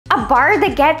a bar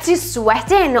that gets you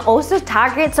sweaty and also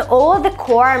targets all the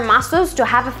core muscles to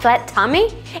have a flat tummy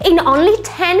in only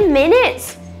 10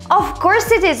 minutes? Of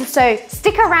course it is, so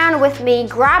stick around with me,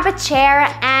 grab a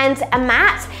chair and a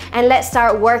mat, and let's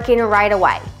start working right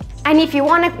away. And if you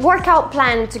want a workout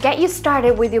plan to get you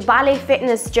started with your ballet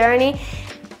fitness journey,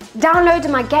 download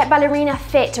my Get Ballerina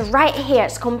Fit right here.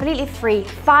 It's completely free,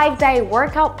 5-day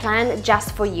workout plan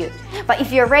just for you. But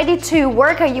if you're ready to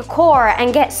work on your core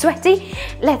and get sweaty,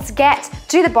 let's get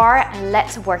to the bar and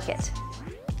let's work it.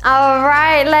 All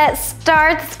right, let's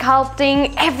start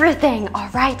sculpting everything. All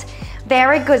right,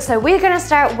 very good. So we're gonna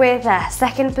start with a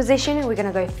second position. We're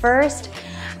gonna go first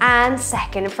and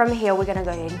second. From here, we're gonna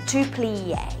go into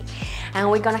plie. And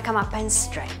we're gonna come up and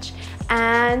stretch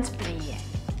and plie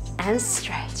and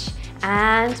stretch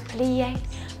and plie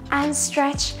and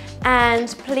stretch and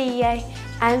plie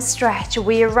and stretch.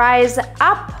 We rise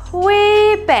up,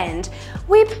 we bend,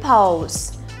 we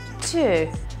pose.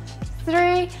 2,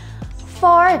 3,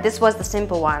 4. This was the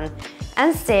simple one.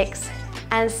 And 6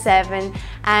 and 7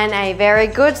 and 8. Very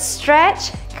good.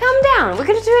 Stretch. Come down. We're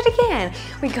gonna do it again.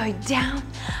 We go down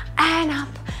and up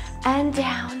and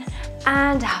down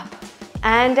and up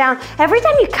and down. Every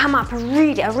time you come up, I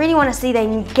really want to see the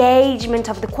engagement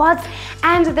of the quads,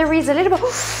 and there is a little bit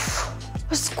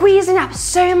squeezing up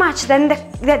so much, then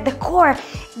the core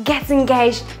gets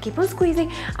engaged. Keep on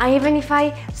squeezing, and even if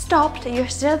I stopped, you're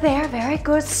still there. Very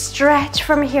good. Stretch.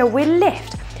 From here, we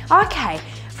lift. Okay,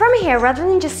 from here, rather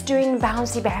than just doing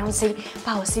bouncy, bouncy,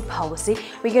 posy, posy,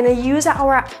 we're gonna use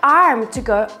our arm to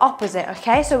go opposite,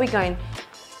 okay? So we're going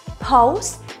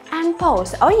pose and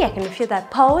pose. Oh yeah, can you feel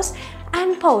that? Pose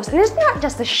and pose. And it's not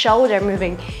just the shoulder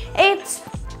moving, it's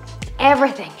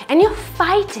everything. And you're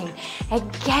fighting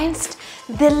against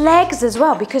the legs as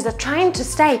well, because they're trying to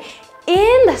stay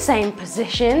in the same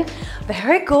position.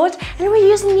 Very good. And we're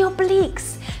using the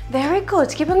obliques. Very good.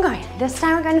 Keep on going. This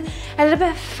time we're going a little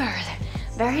bit further.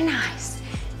 Very nice.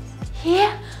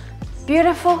 Here.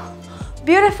 Beautiful.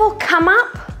 Beautiful. Come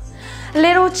up.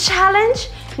 Little challenge.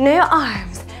 No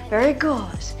arms. Very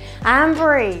good. And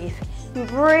breathe.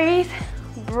 Breathe,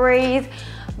 breathe,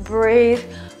 breathe,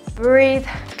 breathe.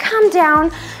 Come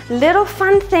down. Little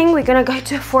fun thing. We're gonna go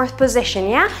to a fourth position,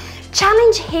 yeah?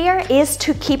 Challenge here is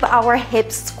to keep our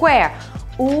hips square.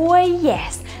 Oh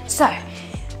yes. So,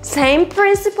 same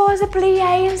principle as a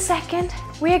plie in second.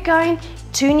 We're going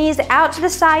 2 knees out to the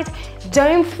side.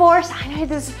 Don't force. I know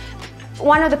this is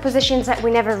one of the positions that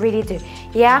we never really do.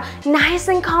 Yeah? Nice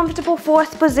and comfortable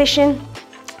fourth position.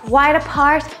 Wide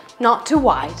apart, not too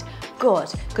wide.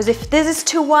 Good, because if this is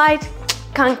too wide,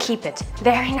 can't keep it.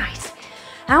 Very nice.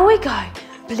 And we go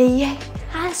plie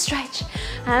and stretch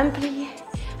and plie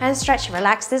and stretch.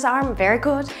 Relax this arm. Very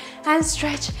good. And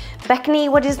stretch. Back knee,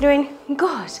 what is doing?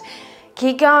 Good.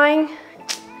 Keep going.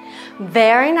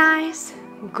 Very nice.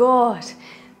 Good.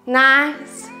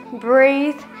 Nice.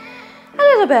 Breathe. A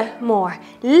little bit more.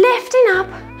 Lifting up.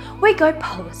 We go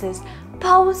poses.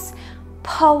 Pose,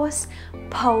 pose,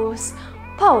 pose,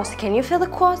 pose. Can you feel the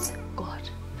quads? Good.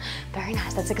 Very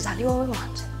nice. That's exactly what we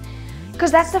want.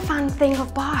 Because that's the fun thing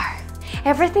of bar.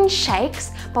 Everything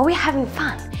shakes, but we're having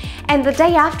fun. And the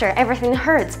day after, everything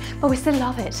hurts, but we still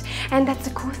love it. And that's a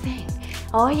cool thing.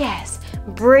 Oh yes.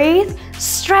 Breathe,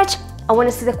 stretch. I want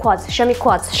to see the quads. Show me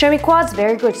quads. Show me quads.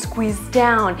 Very good. Squeeze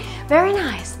down. Very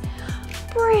nice.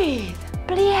 Breathe.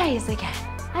 Plies again.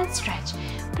 And stretch.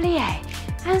 Plie.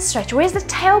 And stretch. Where's the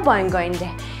tailbone going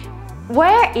there?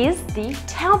 Where is the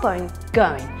tailbone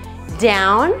going?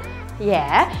 Down.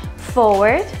 Yeah.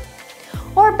 Forward.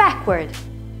 Or backward?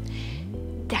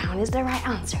 Down is the right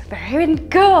answer. Very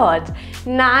good.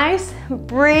 Nice.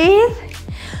 Breathe.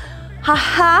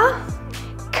 Haha.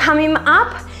 Coming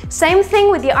up. Same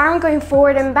thing with the arm going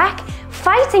forward and back.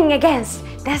 Fighting against.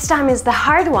 This time is the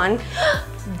hard one.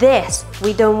 This.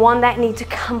 We don't want that knee to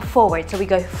come forward. So we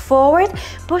go forward,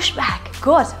 push back.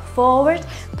 Good. Forward,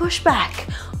 push back.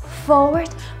 Forward,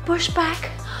 push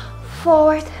back.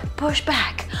 Forward, push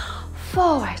back.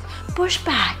 Forward, push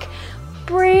back.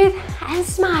 Breathe and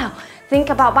smile. Think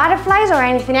about butterflies or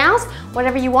anything else,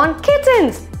 whatever you want.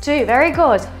 Kittens, 2, very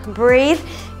good. Breathe,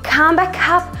 come back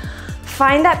up,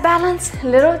 find that balance,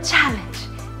 little challenge.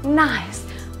 Nice,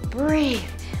 breathe,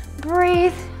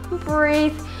 breathe,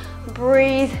 breathe,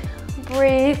 breathe,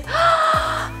 breathe.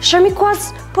 Show me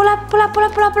quads, pull up, pull up, pull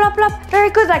up, pull up, pull up, pull up. Very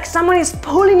good, like someone is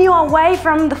pulling you away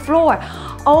from the floor.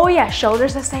 Oh yeah,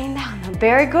 shoulders are staying down.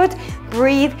 Very good,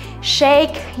 breathe,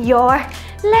 shake your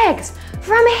legs.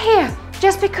 From here,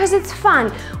 just because it's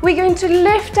fun, we're going to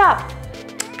lift up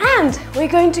and we're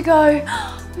going to go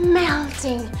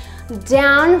melting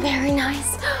down. Very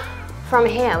nice. From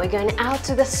here, we're going out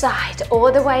to the side,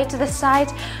 all the way to the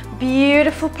side.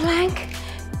 Beautiful plank.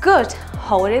 Good.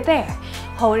 Hold it there.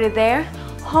 Hold it there.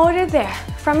 Hold it there.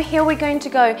 From here, we're going to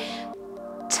go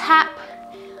tap,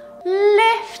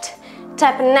 lift,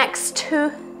 tap next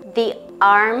to the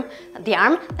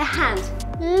hand,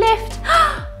 lift,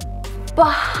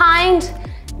 behind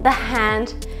the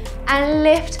hand, and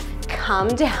lift, come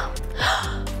down.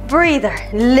 Breather,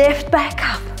 lift back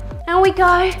up. And we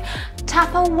go,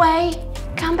 tap away,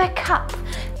 come back up.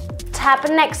 Tap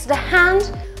next to the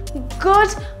hand, good,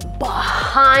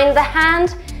 behind the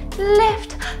hand,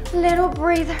 lift, little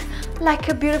breather, like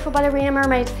a beautiful ballerina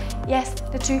mermaid. Yes,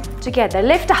 the two together,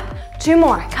 lift up, 2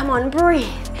 more, come on, breathe.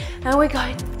 And we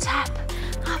go, tap,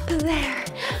 up there,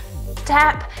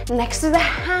 tap next to the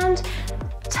hand,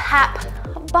 tap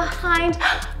behind,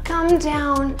 come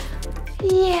down.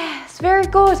 Yes, very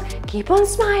good. Keep on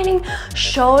smiling,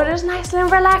 shoulders nice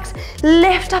and relaxed,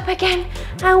 lift up again,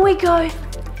 and we go,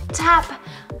 tap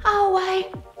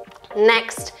away,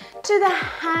 next to the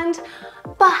hand,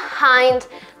 behind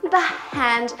the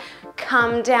hand,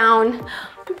 come down,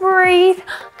 breathe,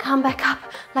 come back up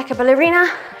like a ballerina,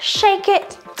 shake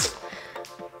it.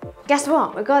 Guess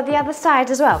what? We got the other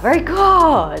side as well. Very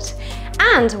good.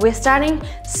 And we're starting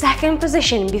second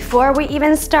position. Before we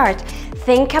even start,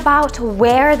 think about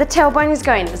where the tailbone is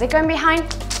going. Is it going behind?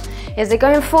 Is it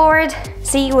going forward?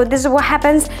 See, well, this is what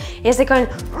happens. Is it going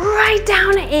right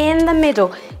down in the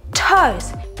middle?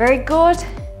 Toes. Very good.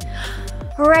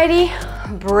 Ready?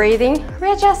 Breathing,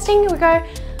 readjusting. We go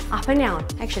up and down.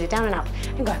 Actually, down and up.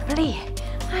 And go plie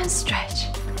and stretch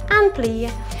and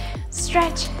plie,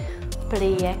 stretch,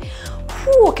 plie.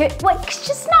 Okay, well, it's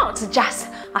just not just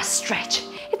a stretch.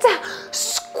 It's a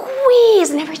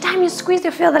squeeze, and every time you squeeze,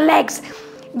 you feel the legs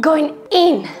going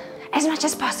in as much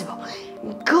as possible.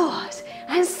 Good.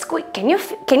 And squeeze. Can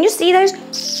you see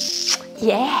those?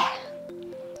 Yeah.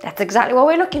 That's exactly what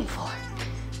we're looking for.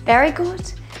 Very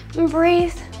good. And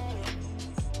breathe.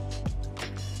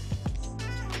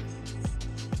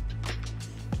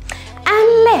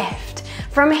 And lift.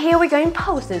 From here, we're going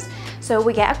poses. So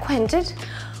we get acquainted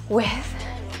with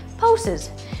poses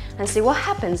and see what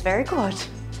happens. Very good.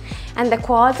 And the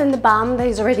quads and the bum that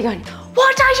is already going,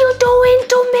 what are you doing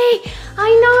to me? I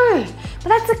know, but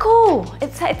that's cool.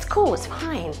 It's cool, it's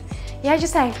fine. Yeah,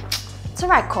 just say, it's all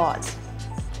right, quads.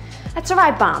 That's all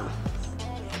right, bum.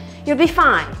 You'll be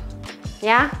fine.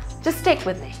 Yeah, just stick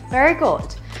with me. Very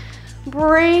good.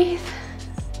 Breathe.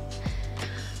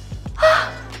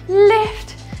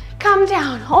 Lift, come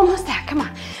down, almost there, come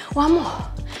on. One more,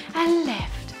 and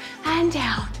lift, and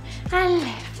down, and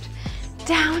lift,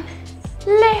 down,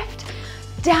 lift,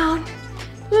 down,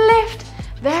 lift.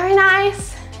 Very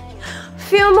nice.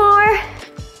 Few more.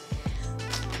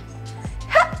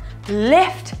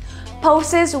 Lift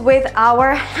poses with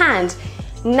our hand.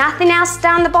 Nothing else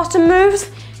down the bottom moves.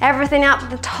 Everything up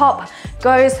the top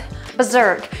goes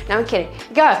berserk. No, I'm kidding.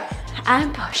 Go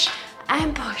and push,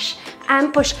 and push,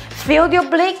 and push. Feel your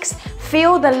obliques,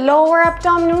 feel the lower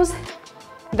abdominals.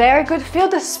 Very good. Feel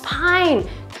the spine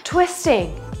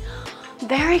twisting.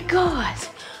 Very good.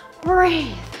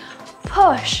 Breathe.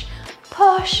 Push,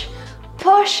 push,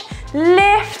 push.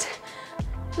 Lift.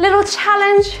 Little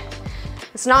challenge.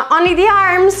 It's not only the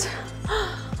arms.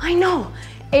 I know.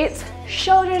 It's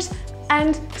shoulders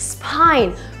and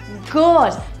spine.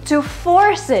 Good. 2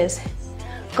 forces.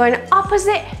 Going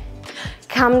opposite.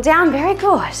 Come down. Very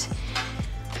good.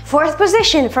 4th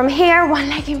position. From here, 1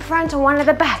 leg in front and 1 at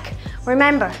the back.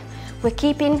 Remember, we're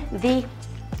keeping the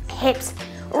hips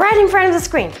right in front of the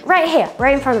screen. Right here,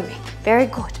 right in front of me. Very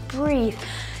good. Breathe.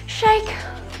 Shake.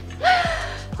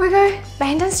 We go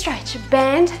bend and stretch.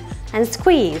 Bend and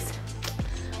squeeze.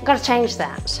 I've got to change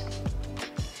that.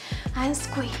 And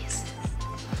squeeze.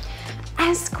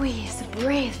 And squeeze.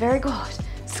 Breathe. Very good.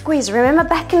 Squeeze. Remember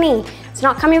back knee. It's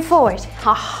not coming forward.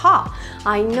 Haha.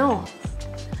 I know.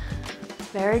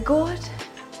 Very good.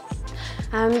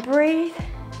 And breathe.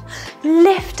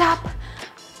 Lift up,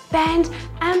 bend,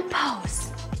 and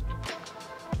pose.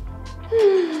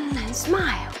 And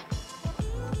smile.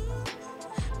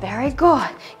 Very good.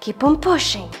 Keep on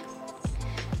pushing.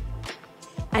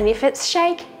 And if it's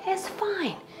shake, it's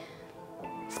fine.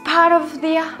 It's part of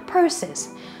the process.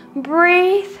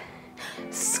 Breathe,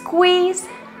 squeeze,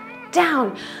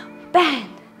 down, bend,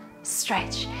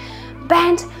 stretch,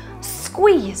 bend,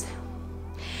 squeeze,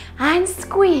 and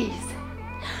squeeze.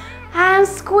 And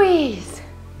squeeze.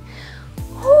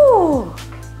 Ooh.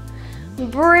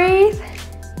 Breathe.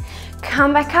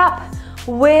 Come back up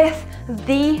with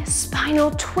the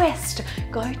spinal twist.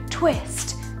 Go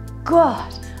twist.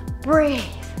 Good. Breathe.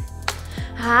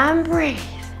 And breathe.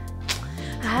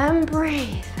 and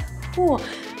breathe. Ooh.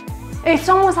 It's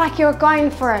almost like you're going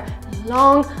for a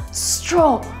long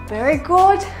stroll. Very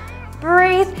good.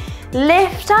 Breathe,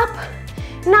 lift up.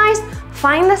 Nice.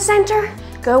 Find the center.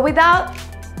 Go without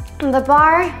the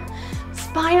bar.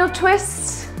 Spinal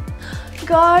twists.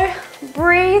 Go.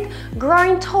 Breathe.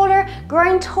 Growing taller,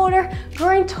 growing taller,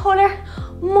 growing taller.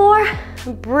 More.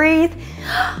 Breathe.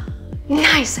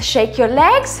 Nice. Shake your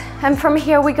legs. And from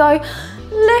here we go.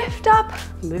 Lift up.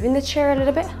 Moving the chair a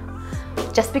little bit.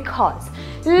 Just because.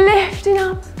 Lifting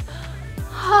up.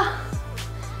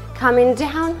 Coming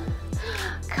down.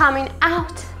 Coming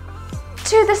out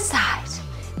to the side.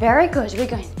 Very good. We're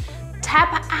going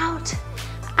tap out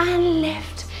and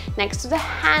lift next to the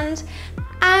hand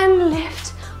and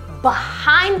lift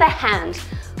behind the hand.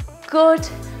 Good.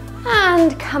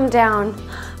 And come down.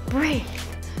 Breathe.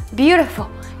 Beautiful.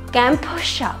 Again,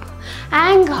 push up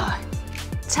and go.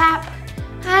 Tap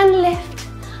and lift.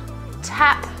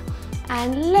 Tap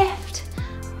and lift.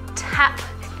 Tap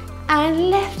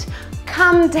and lift.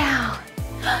 Come down.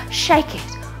 Shake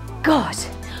it. Good.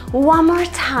 One more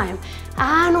time.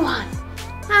 And one.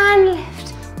 And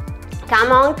lift.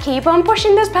 Come on, keep on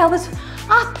pushing those pelvis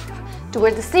up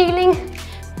toward the ceiling.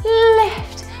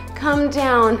 Lift. Come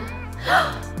down.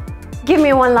 Give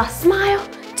me one last smile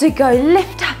to go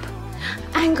lift up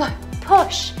and go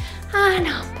push and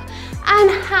up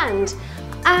and hand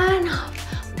and up.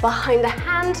 Behind the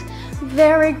hand.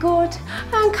 Very good.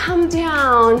 And come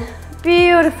down.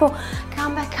 Beautiful.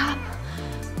 Come back up.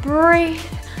 Breathe.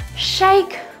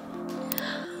 Shake.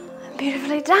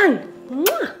 Beautifully done.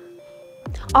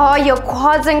 Oh, your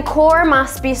quads and core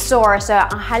must be sore, so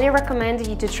I highly recommend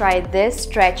you to try this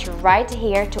stretch right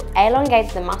here to elongate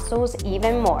the muscles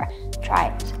even more. Try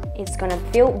it. It's gonna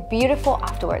feel beautiful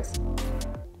afterwards.